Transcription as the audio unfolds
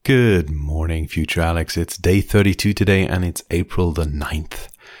Good morning, Future Alex. It's day 32 today and it's April the 9th.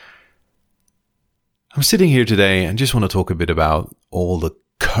 I'm sitting here today and just want to talk a bit about all the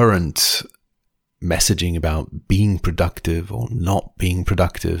current messaging about being productive or not being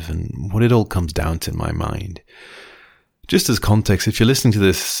productive and what it all comes down to in my mind. Just as context, if you're listening to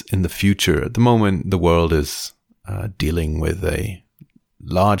this in the future, at the moment the world is dealing with a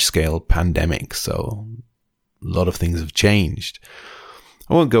large-scale pandemic, so a lot of things have changed.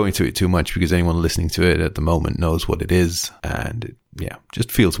 I won't go into it too much because anyone listening to it at the moment knows what it is, and it just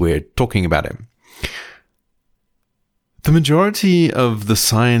feels weird talking about it. The majority of the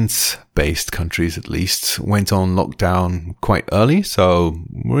science-based countries, at least, went on lockdown quite early, so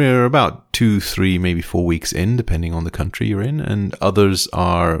we're about 2, 3, maybe 4 weeks in, depending on the country you're in, and others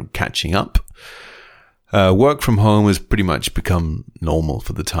are catching up. Work from home has pretty much become normal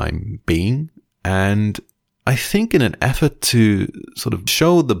for the time being, and I think in an effort to sort of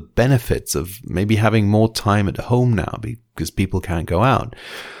show the benefits of maybe having more time at home now because people can't go out,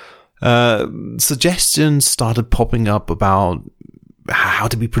 suggestions started popping up about how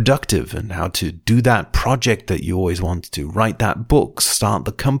to be productive and how to do that project that you always wanted to, write that book, start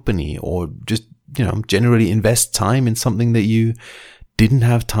the company, or just, generally invest time in something that you didn't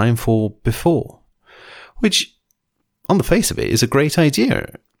have time for before, which on the face of it is a great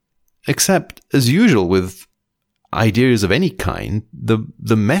idea. Except, as usual with ideas of any kind,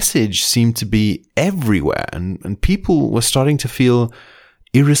 the message seemed to be everywhere, and people were starting to feel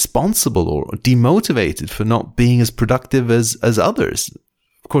irresponsible or demotivated for not being as productive as others.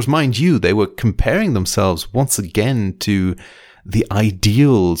 Of course, mind you, they were comparing themselves once again to the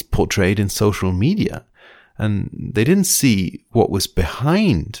ideals portrayed in social media, and they didn't see what was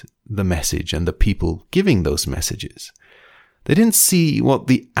behind the message and the people giving those messages. They didn't see what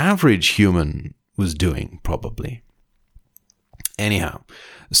the average human was doing, probably. Anyhow,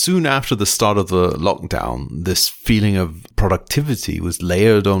 soon after the start of the lockdown, this feeling of productivity was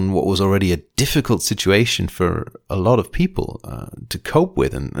layered on what was already a difficult situation for a lot of people to cope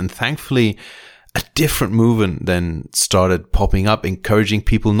with. And thankfully, a different movement then started popping up, encouraging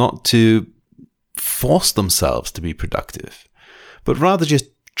people not to force themselves to be productive, but rather just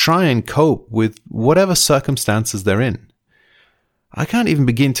try and cope with whatever circumstances they're in. I can't even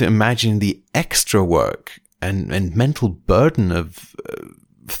begin to imagine the extra work and mental burden of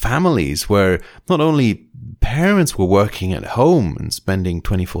families where not only parents were working at home and spending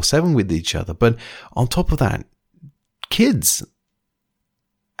 24/7 with each other, but on top of that, kids,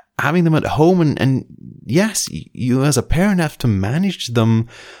 having them at home and yes, you as a parent have to manage them.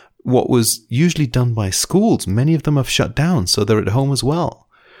 What was usually done by schools, many of them have shut down, so they're at home as well.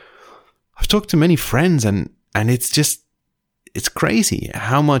 I've talked to many friends and it's crazy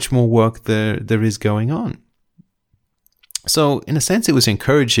how much more work there is going on. So in a sense, it was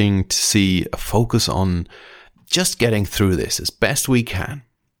encouraging to see a focus on just getting through this as best we can.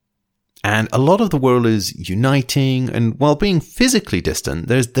 And a lot of the world is uniting, and while being physically distant,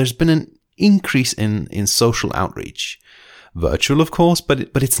 there's been an increase in social outreach. Virtual, of course,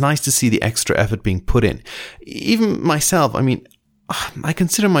 but it's nice to see the extra effort being put in. Even myself, I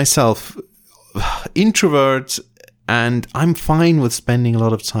consider myself introvert, and I'm fine with spending a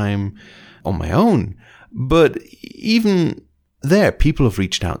lot of time on my own. But even there, people have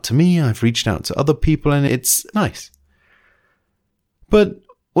reached out to me, I've reached out to other people, and it's nice. But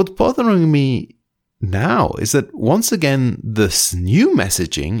what's bothering me now is that once again, this new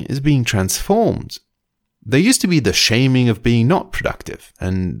messaging is being transformed. There used to be the shaming of being not productive,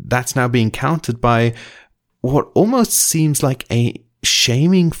 and that's now being countered by what almost seems like a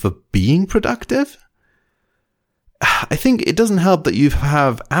shaming for being productive. I think it doesn't help that you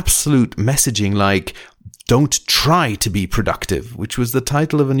have absolute messaging like, "Don't try to be productive," which was the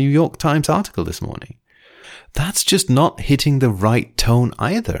title of a New York Times article this morning. That's just not hitting the right tone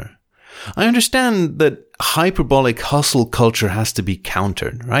either. I understand that hyperbolic hustle culture has to be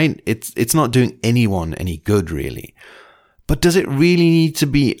countered, right? It's not doing anyone any good, really. But does it really need to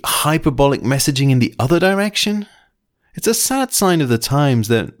be hyperbolic messaging in the other direction? It's a sad sign of the times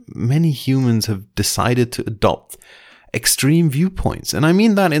that many humans have decided to adopt extreme viewpoints, and I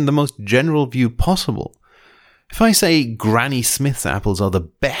mean that in the most general view possible. If I say Granny Smith's apples are the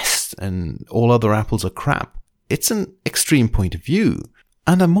best and all other apples are crap, it's an extreme point of view,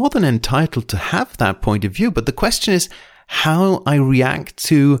 and I'm more than entitled to have that point of view, but the question is how I react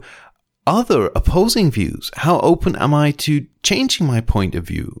to other opposing views. How open am I to changing my point of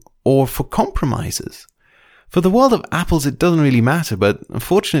view or for compromises? For the world of apples, it doesn't really matter, but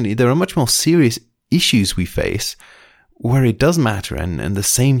unfortunately, there are much more serious issues we face where it does matter and the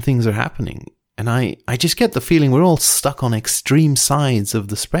same things are happening. And I just get the feeling we're all stuck on extreme sides of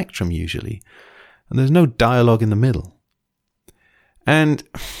the spectrum usually. And there's no dialogue in the middle. And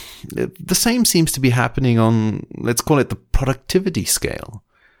the same seems to be happening on, let's call it the productivity scale.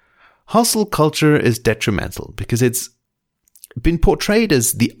 Hustle culture is detrimental because it's been portrayed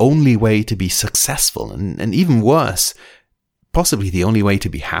as the only way to be successful, and even worse, possibly the only way to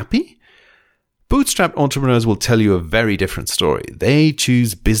be happy. Bootstrap entrepreneurs will tell you a very different story. They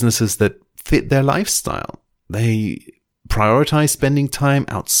choose businesses that fit their lifestyle. They prioritize spending time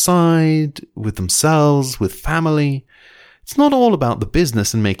outside, with themselves, with family. It's not all about the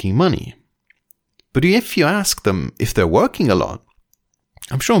business and making money. But if you ask them if they're working a lot,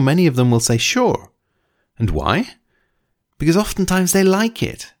 I'm sure many of them will say sure. And why? Because oftentimes they like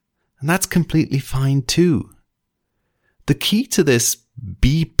it. And that's completely fine too. The key to this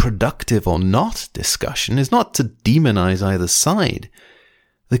be productive or not discussion is not to demonize either side.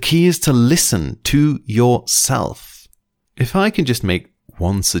 The key is to listen to yourself. If I can just make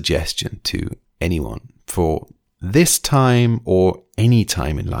one suggestion to anyone for this time or any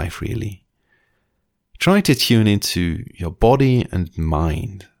time in life really, try to tune into your body and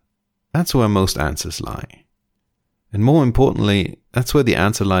mind. That's where most answers lie. And more importantly, that's where the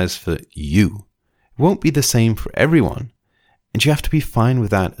answer lies for you. It won't be the same for everyone, and you have to be fine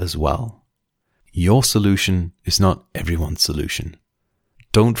with that as well. Your solution is not everyone's solution.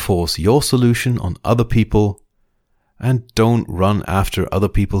 Don't force your solution on other people, and don't run after other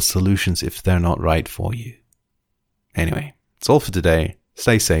people's solutions if they're not right for you. Anyway, that's all for today.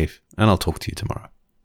 Stay safe, and I'll talk to you tomorrow.